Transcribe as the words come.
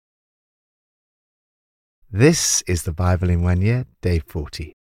This is the Bible in 1 year, day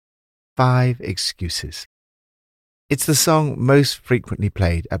 40. 5 excuses. It's the song most frequently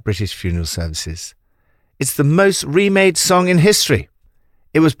played at British funeral services. It's the most remade song in history.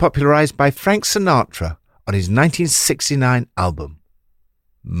 It was popularised by Frank Sinatra on his 1969 album,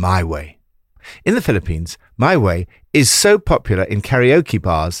 My Way. In the Philippines, My Way is so popular in karaoke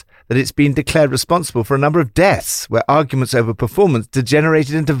bars that it's been declared responsible for a number of deaths where arguments over performance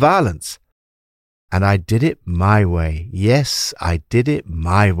degenerated into violence. And I did it my way. Yes, I did it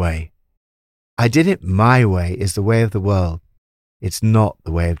my way. I did it my way is the way of the world. It's not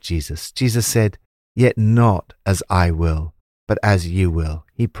the way of Jesus. Jesus said, "Yet not as I will, but as you will."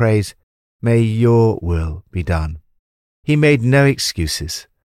 He prays, "May your will be done." He made no excuses.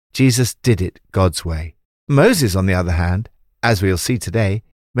 Jesus did it God's way. Moses, on the other hand, as we'll see today,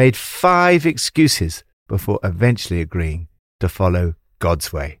 made 5 excuses before eventually agreeing to follow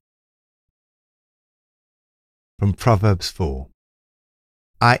God's way. From Proverbs 4.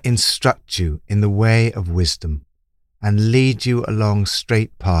 I instruct you in the way of wisdom, and lead you along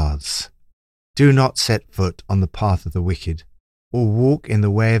straight paths. Do not set foot on the path of the wicked, or walk in the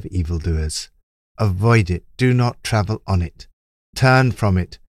way of evildoers. Avoid it, do not travel on it. Turn from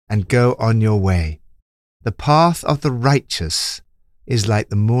it, and go on your way. The path of the righteous is like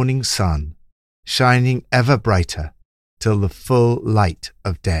the morning sun, shining ever brighter till the full light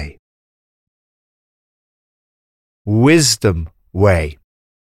of day. Wisdom way.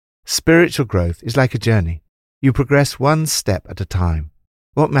 Spiritual growth is like a journey. You progress one step at a time.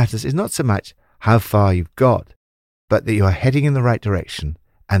 What matters is not so much how far you've got, but that you are heading in the right direction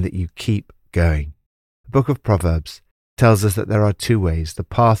and that you keep going. The book of Proverbs tells us that there are 2 ways, the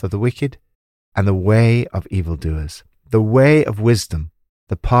path of the wicked and the way of evildoers. The way of wisdom,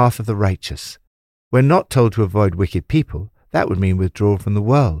 the path of the righteous. We're not told to avoid wicked people. That would mean withdrawal from the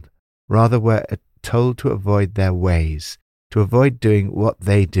world. Rather, we're told to avoid their ways, to avoid doing what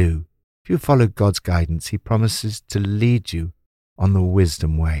they do. If you follow God's guidance, He promises to lead you on the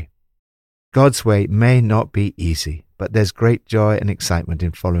wisdom way. God's way may not be easy, but there's great joy and excitement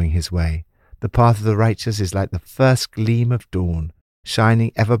in following His way. The path of the righteous is like the first gleam of dawn,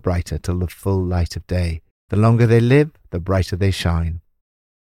 shining ever brighter till the full light of day. The longer they live, the brighter they shine.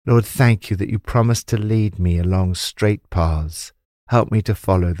 Lord, thank you that you promise to lead me along straight paths. Help me to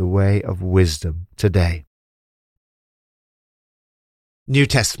follow the way of wisdom today. New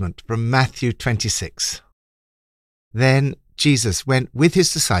Testament from Matthew 26. Then Jesus went with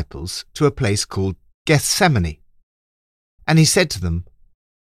his disciples to a place called Gethsemane, and he said to them,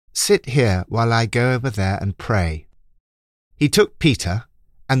 "Sit here while I go over there and pray." He took Peter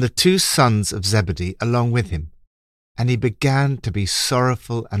and the 2 sons of Zebedee along with him, and he began to be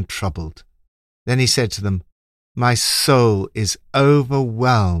sorrowful and troubled. Then he said to them, "My soul is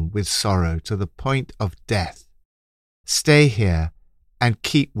overwhelmed with sorrow to the point of death. Stay here and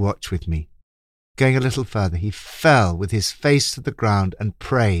keep watch with me." Going a little further, he fell with his face to the ground and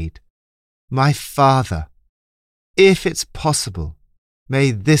prayed, "My Father, if it's possible,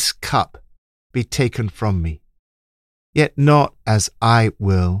 may this cup be taken from me. Yet not as I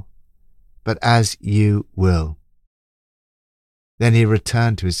will, but as you will." Then he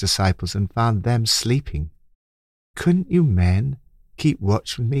returned to his disciples and found them sleeping. "Couldn't you men keep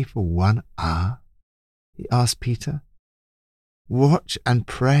watch with me for 1 hour?" he asked Peter. "Watch and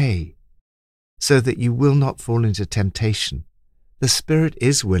pray, so that you will not fall into temptation. The spirit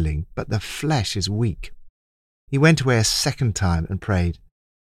is willing, but the flesh is weak." He went away a 2nd time and prayed,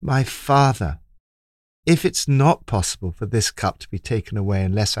 "My Father, if it's not possible for this cup to be taken away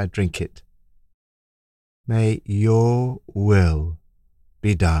unless I drink it, may your will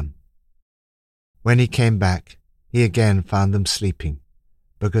be done." When he came back, he again found them sleeping,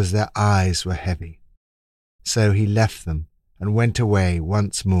 because their eyes were heavy. So he left them and went away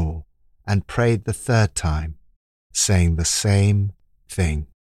once more and prayed the 3rd time, saying the same thing.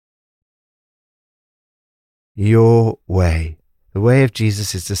 Your way. The way of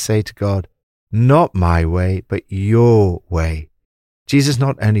Jesus is to say to God, "Not my way, but your way." Jesus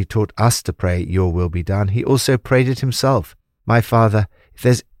not only taught us to pray, "Your will be done," he also prayed it himself. "My Father, if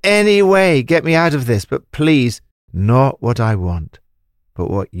there's any way, get me out of this, but please, not what I want, but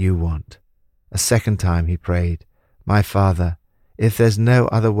what you want." A 2nd time he prayed, "My Father, if there's no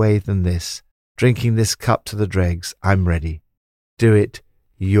other way than this, drinking this cup to the dregs, I'm ready. Do it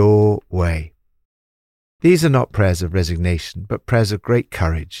your way." These are not prayers of resignation, but prayers of great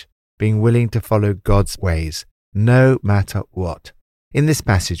courage, being willing to follow God's ways, no matter what. In this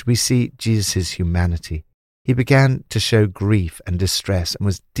passage, we see Jesus' humanity. He began to show grief and distress and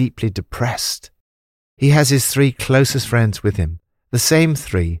was deeply depressed. He has his 3 closest friends with him, the same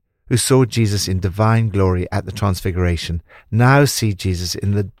 3 who saw Jesus in divine glory at the Transfiguration, now see Jesus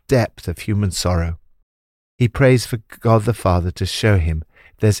in the depth of human sorrow. He prays for God the Father to show him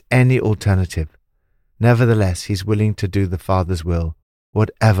if there's any alternative. Nevertheless, he's willing to do the Father's will,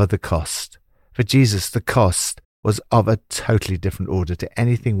 whatever the cost. For Jesus, the cost was of a totally different order to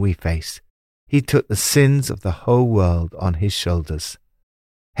anything we face. He took the sins of the whole world on his shoulders.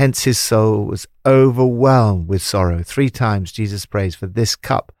 Hence his soul was overwhelmed with sorrow. 3 times Jesus prays for this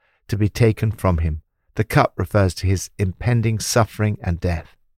cup to be taken from him. The cup refers to his impending suffering and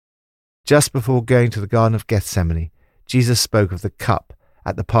death. Just before going to the Garden of Gethsemane, Jesus spoke of the cup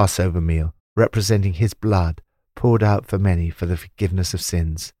at the Passover meal, representing his blood poured out for many for the forgiveness of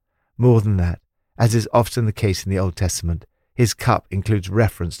sins. More than that, as is often the case in the Old Testament, his cup includes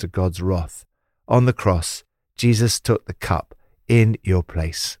reference to God's wrath. On the cross, Jesus took the cup in your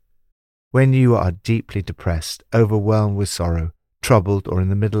place. When you are deeply depressed, overwhelmed with sorrow, troubled, or in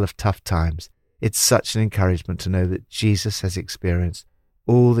the middle of tough times, it's such an encouragement to know that Jesus has experienced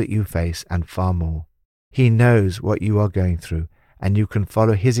all that you face and far more. He knows what you are going through, and you can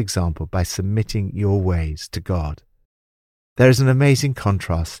follow his example by submitting your ways to God. There is an amazing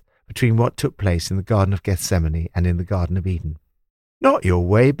contrast between what took place in the Garden of Gethsemane and in the Garden of Eden. "Not your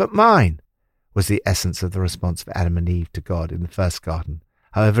way, but mine," was the essence of the response of Adam and Eve to God in the first garden.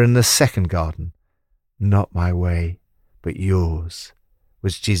 However, in the second garden, "Not my way, but yours,"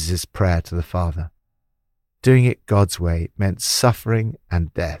 was Jesus' prayer to the Father. Doing it God's way meant suffering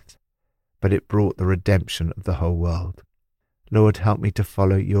and death, but it brought the redemption of the whole world. Lord, help me to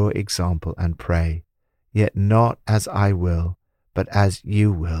follow your example and pray, "Yet not as I will, but as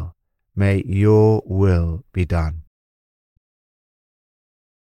you will. May your will be done."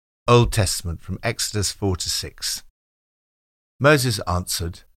 Old Testament from Exodus 4-6. Moses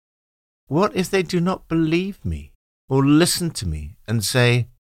answered, "What if they do not believe me or listen to me and say,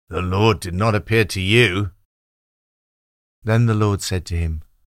 'The Lord did not appear to you'?" Then the Lord said to him,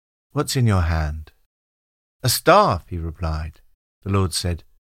 "What's in your hand?" "A staff," he replied. The Lord said,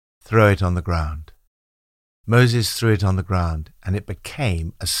 "Throw it on the ground." Moses threw it on the ground, and it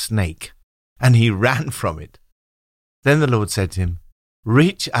became a snake, and he ran from it. Then the Lord said to him,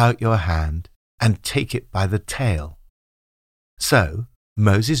 "Reach out your hand and take it by the tail." So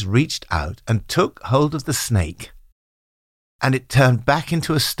Moses reached out and took hold of the snake, and it turned back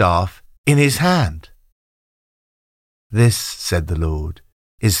into a staff in his hand. "This," said the Lord,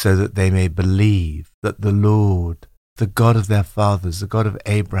 "is so that they may believe that the Lord, the God of their fathers, the God of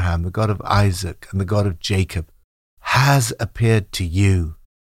Abraham, the God of Isaac, and the God of Jacob, has appeared to you."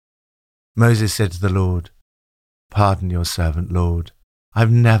 Moses said to the Lord, "Pardon your servant, Lord.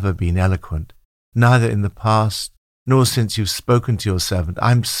 I've never been eloquent, neither in the past nor since you've spoken to your servant.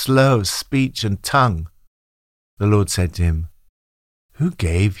 I'm slow of speech and tongue." The Lord said to him, "Who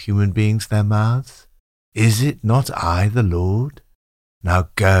gave human beings their mouths? Is it not I, the Lord? Now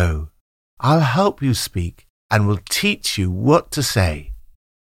go. I'll help you speak and will teach you what to say."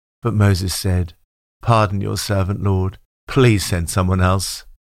 But Moses said, "Pardon your servant, Lord. Please send someone else."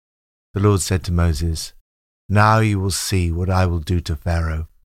 The Lord said to Moses, "Now you will see what I will do to Pharaoh.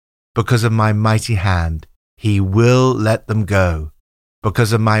 Because of my mighty hand, he will let them go.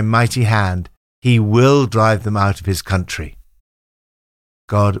 Because of my mighty hand, he will drive them out of his country."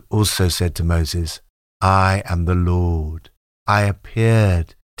 God also said to Moses, "I am the Lord. I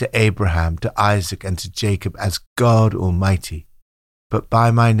appeared to Abraham, to Isaac, and to Jacob as God Almighty. But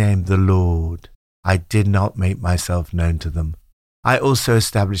by my name, the Lord, I did not make myself known to them. I also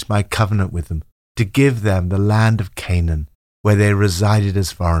established my covenant with them to give them the land of Canaan, where they resided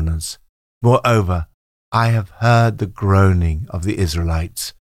as foreigners. Moreover, I have heard the groaning of the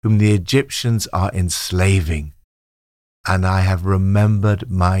Israelites, whom the Egyptians are enslaving, and I have remembered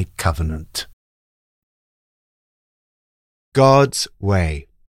my covenant." God's way.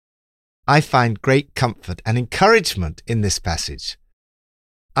 I find great comfort and encouragement in this passage.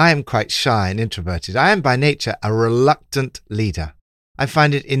 I am quite shy and introverted. I am by nature a reluctant leader. I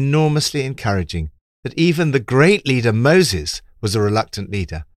find it enormously encouraging that even the great leader Moses was a reluctant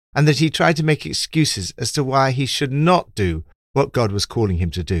leader, and that he tried to make excuses as to why he should not do what God was calling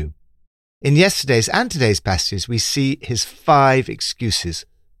him to do. In yesterday's and today's passages, we see his 5 excuses,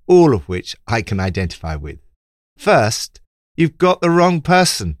 all of which I can identify with. First, "You've got the wrong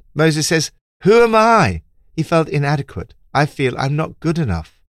person." Moses says, "Who am I?" He felt inadequate. "I feel I'm not good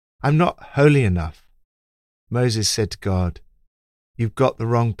enough. I'm not holy enough." Moses said to God, "You've got the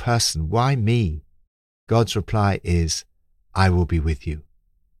wrong person. Why me?" God's reply is, "I will be with you."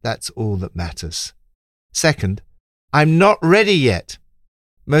 That's all that matters. Second, "I'm not ready yet."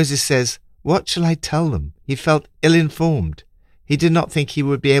 Moses says, "What shall I tell them?" He felt ill-informed. He did not think he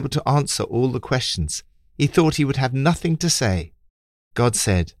would be able to answer all the questions. He thought he would have nothing to say. God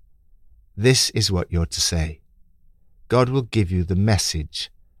said, "This is what you're to say." God will give you the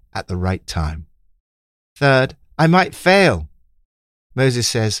message at the right time. Third, I might fail. Moses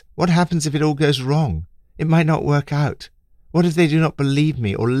says, what happens if it all goes wrong? It might not work out. What if they do not believe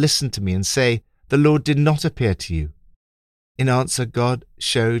me or listen to me and say, the Lord did not appear to you? In answer, God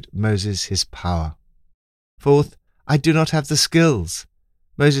showed Moses his power. Fourth, I do not have the skills.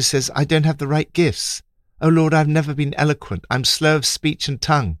 Moses says, I don't have the right gifts. Oh Lord, I've never been eloquent. I'm slow of speech and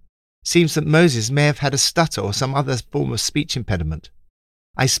tongue. Seems that Moses may have had a stutter or some other form of speech impediment.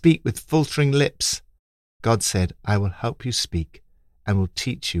 I speak with faltering lips. God said, I will help you speak and will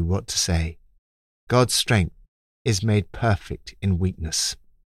teach you what to say. God's strength is made perfect in weakness.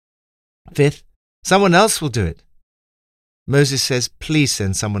 Fifth, someone else will do it. Moses says, please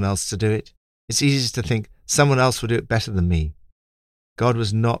send someone else to do it. It's easy to think someone else will do it better than me. God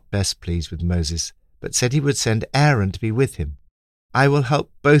was not best pleased with Moses, but said he would send Aaron to be with him. I will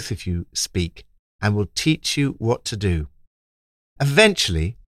help both of you speak and will teach you what to do.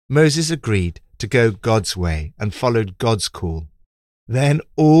 Eventually, Moses agreed to go God's way and followed God's call. Then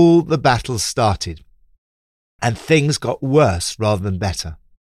all the battles started, and things got worse rather than better.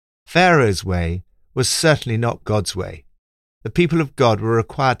 Pharaoh's way was certainly not God's way. The people of God were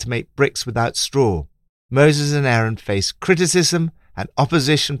required to make bricks without straw. Moses and Aaron faced criticism and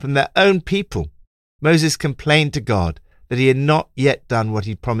opposition from their own people. Moses complained to God that he had not yet done what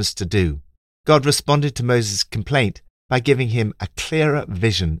he promised to do. God responded to Moses' complaint by giving him a clearer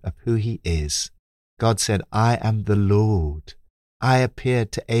vision of who he is. God said, I am the Lord. I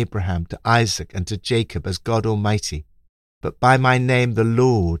appeared to Abraham, to Isaac, and to Jacob as God Almighty, but by my name, the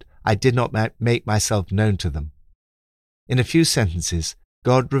Lord, I did not make myself known to them. In a few sentences,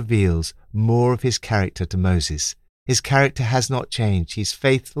 God reveals more of his character to Moses. His character has not changed. He's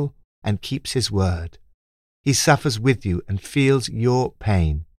faithful and keeps his word. He suffers with you and feels your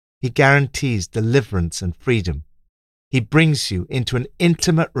pain. He guarantees deliverance and freedom. He brings you into an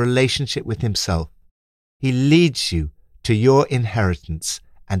intimate relationship with himself. He leads you to your inheritance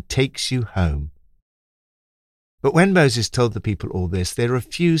and takes you home. But when Moses told the people all this, they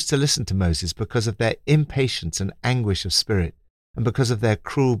refused to listen to Moses because of their impatience and anguish of spirit and because of their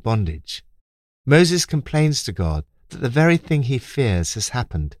cruel bondage. Moses complains to God that the very thing he fears has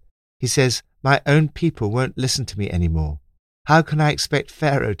happened. He says, my own people won't listen to me anymore. How can I expect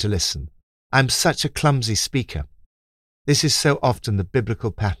Pharaoh to listen? I'm such a clumsy speaker. This is so often the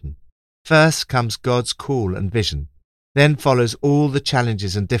biblical pattern. First comes God's call and vision. Then follows all the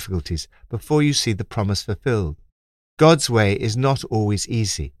challenges and difficulties before you see the promise fulfilled. God's way is not always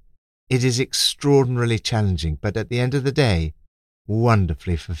easy. It is extraordinarily challenging, but at the end of the day,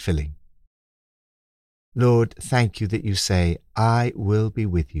 wonderfully fulfilling. Lord, thank you that you say, I will be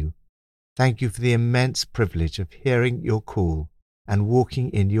with you. Thank you for the immense privilege of hearing your call and walking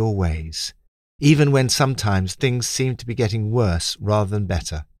in your ways, even when sometimes things seem to be getting worse rather than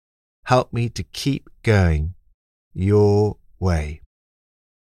better. Help me to keep going your way.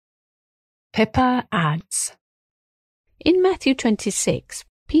 Pippa adds, in Matthew 26,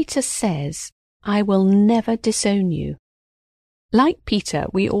 Peter says, I will never disown you. Like Peter,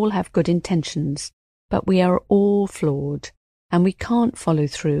 we all have good intentions, but we are all flawed, and we can't follow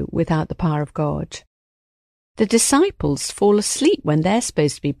through without the power of God. The disciples fall asleep when they're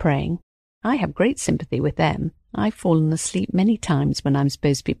supposed to be praying. I have great sympathy with them. I've fallen asleep many times when I'm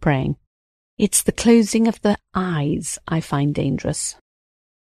supposed to be praying. It's the closing of the eyes I find dangerous.